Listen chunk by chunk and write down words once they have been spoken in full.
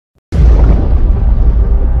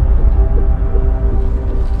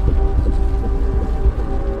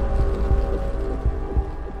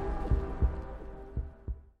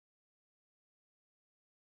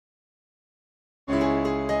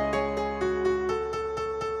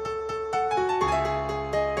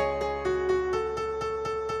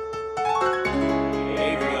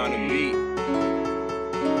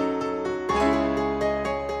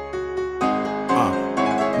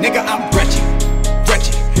Nigga, I'm Reggie,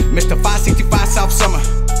 Mr. 565 South Summer.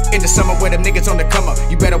 In the summer where them niggas on the come up,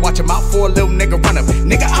 you better watch your mouth for a little nigga run up.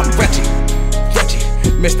 Nigga, I'm Reggie,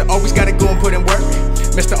 Mr. Always gotta go and put in work.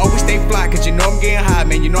 Mr. Always stay fly, cause you know I'm getting high,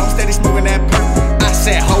 man. You know I'm steady smoking that perk. I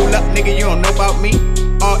said, hold up, nigga, you don't know about me.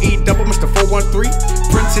 R.E. double, Mr. 413.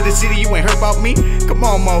 Prince of the city, you ain't heard about me? Come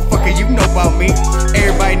on, motherfucker, you know about me.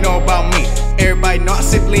 Everybody know about me. Everybody know I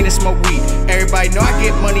sip lean and smoke weed. Everybody know I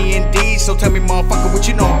get money indeed. So tell me, motherfucker, what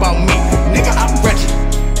you know about me? Nigga, I'm Reggie.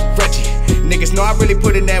 Niggas know I really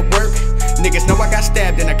put in that work. Niggas know I got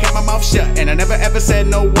stabbed and I kept my mouth shut and I never ever said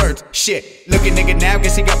no words. Shit, look at nigga now,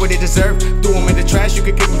 guess he got what he deserved. Threw him in the trash, you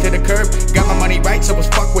could kick him to the curb. Got my money right, so it's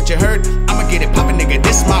fuck what you heard. I'ma get it poppin', nigga,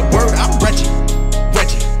 this my word. I'm Reggie.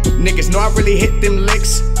 Niggas know I really hit them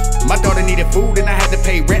licks. My daughter needed food and I had to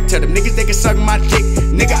pay rent. Tell them niggas they can suck my dick.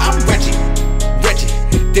 Nigga, I'm Reggie.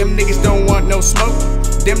 Them niggas don't want no smoke.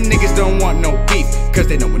 Them niggas don't want no beef, cause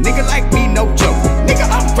they know a nigga like me, no joke. Nigga,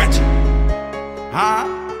 I'm Reggie. Huh?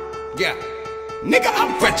 Yeah. Nigga,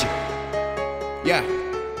 I'm Reggie. Yeah.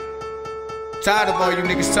 Tired of all you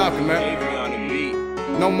niggas talking,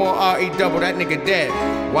 man. No more R.E. double, that nigga dead.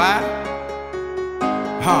 Why?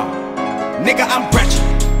 Huh? Nigga, I'm Reggie.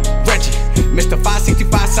 Mr.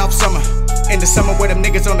 565 South Summer. In the summer where them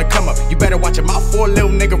niggas on the come up, you better watch your mouth for a little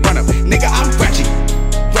nigga run up. Nigga, I'm Reggie.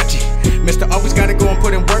 Mr. Always gotta go and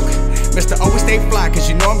put in work. Mr. Always stay fly, cause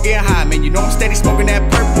you know I'm getting high, man. You know I'm steady smoking that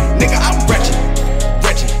perk. Nigga, I'm Reggie.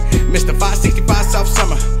 Mr. 565 South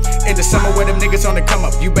Summer. In the summer where them niggas on the come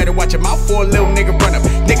up, you better watch your mouth for a little nigga run up.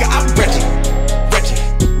 Nigga, I'm Reggie.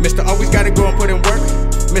 Mr. Always gotta go and put in work.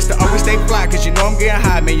 Mr. Always stay fly, cause you know I'm getting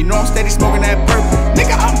high, man. You know I'm steady smoking that perk.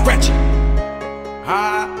 Nigga, I'm Reggie.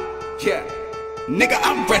 Huh? Yeah. Nigga,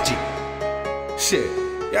 I'm Reggie. Shit,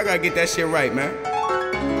 y'all gotta get that shit right, man.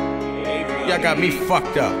 Y'all got me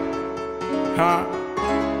fucked up. Huh?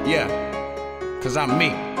 Yeah. Cause I'm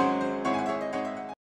me.